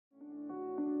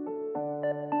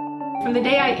From the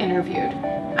day I interviewed,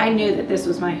 I knew that this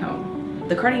was my home.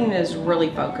 The credit union is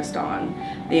really focused on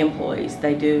the employees.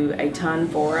 They do a ton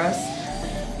for us.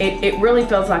 It really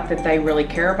feels like that they really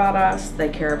care about us. They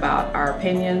care about our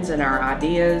opinions and our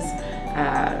ideas,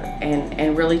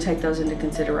 and really take those into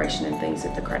consideration in things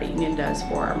that the credit union does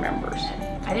for our members.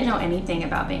 I didn't know anything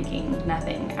about banking,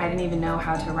 nothing. I didn't even know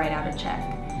how to write out a check.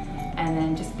 And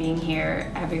then just being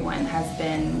here, everyone has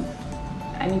been,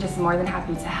 just more than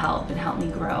happy to help and help me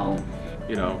grow.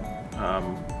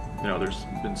 There's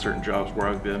been certain jobs where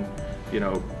I've been,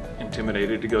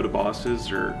 intimidated to go to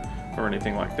bosses or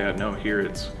anything like that. No, here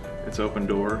it's open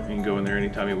door. You can go in there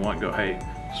anytime you want and go, hey,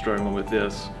 struggling with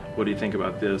this. What do you think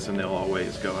about this? And they'll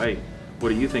always go, hey, what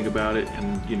do you think about it?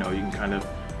 And you can kind of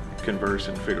converse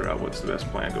and figure out what's the best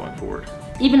plan going forward.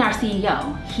 Even our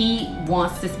CEO, he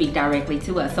wants to speak directly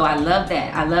to us. So I love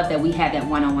that. I love that we have that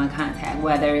one-on-one contact,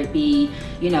 whether it be,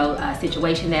 a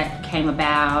situation that came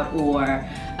about or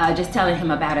just telling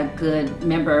him about a good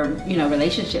member,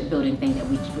 relationship building thing that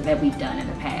we've done in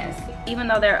the past. Even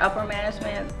though they're upper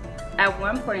management, at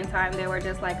one point in time, they were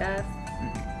just like us.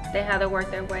 They had to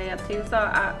work their way up too. So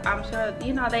I'm sure,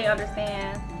 they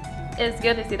understand. It's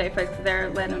good to see their folks there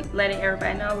letting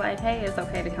everybody know, like, hey, it's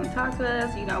okay to come talk to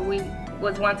us. We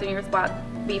was once in your spot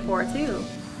before too.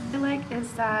 What I like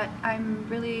is that I'm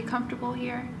really comfortable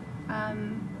here.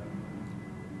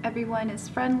 Everyone is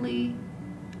friendly,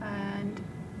 and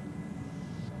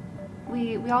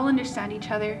we all understand each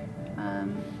other.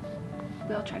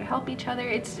 We all try to help each other.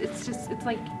 It's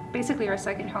like basically our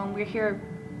second home. We're here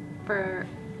for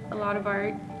a lot of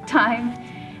our time,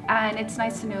 and it's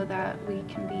nice to know that we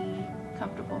can be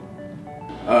comfortable.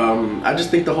 I just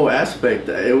think the whole aspect,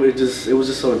 it was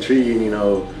just so intriguing.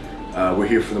 We're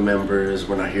here for the members.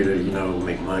 We're not here to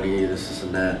make money, this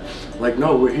and that. Like,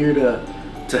 no, we're here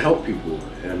to help people,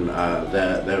 and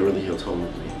that really hits home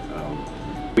with me.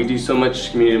 We do so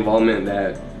much community involvement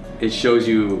that it shows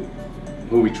you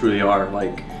who we truly are,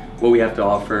 like what we have to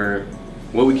offer,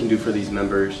 what we can do for these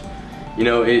members.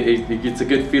 It's a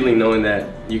good feeling knowing that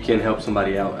you can help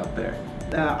somebody out there.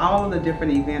 All of the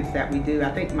different events that we do,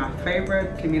 I think my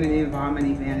favorite community involvement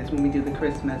event is when we do the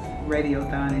Christmas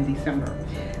Radiothon in December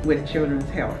with Children's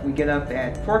Health. We get up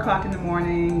at 4 o'clock in the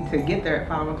morning to get there at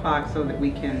 5 o'clock so that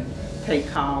we can take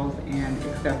calls and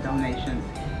accept donations.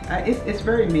 It's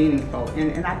very meaningful,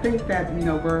 and I think that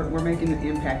we're making an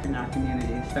impact in our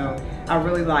community. So I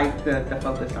really like the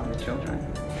focus on the children.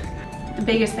 The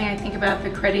biggest thing I think about the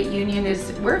credit union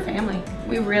is we're a family.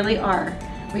 We really are.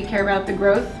 We care about the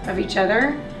growth of each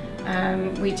other.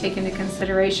 We take into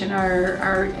consideration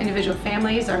our individual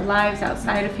families, our lives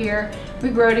outside of here.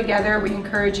 We grow together, we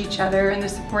encourage each other, and the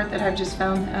support that I've just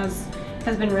found has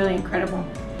been really incredible.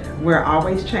 We're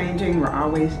always changing, we're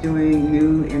always doing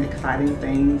new and exciting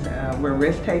things. We're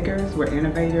risk takers, we're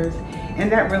innovators,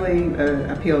 and that really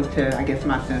appeals to, I guess,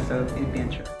 my sense of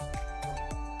adventure.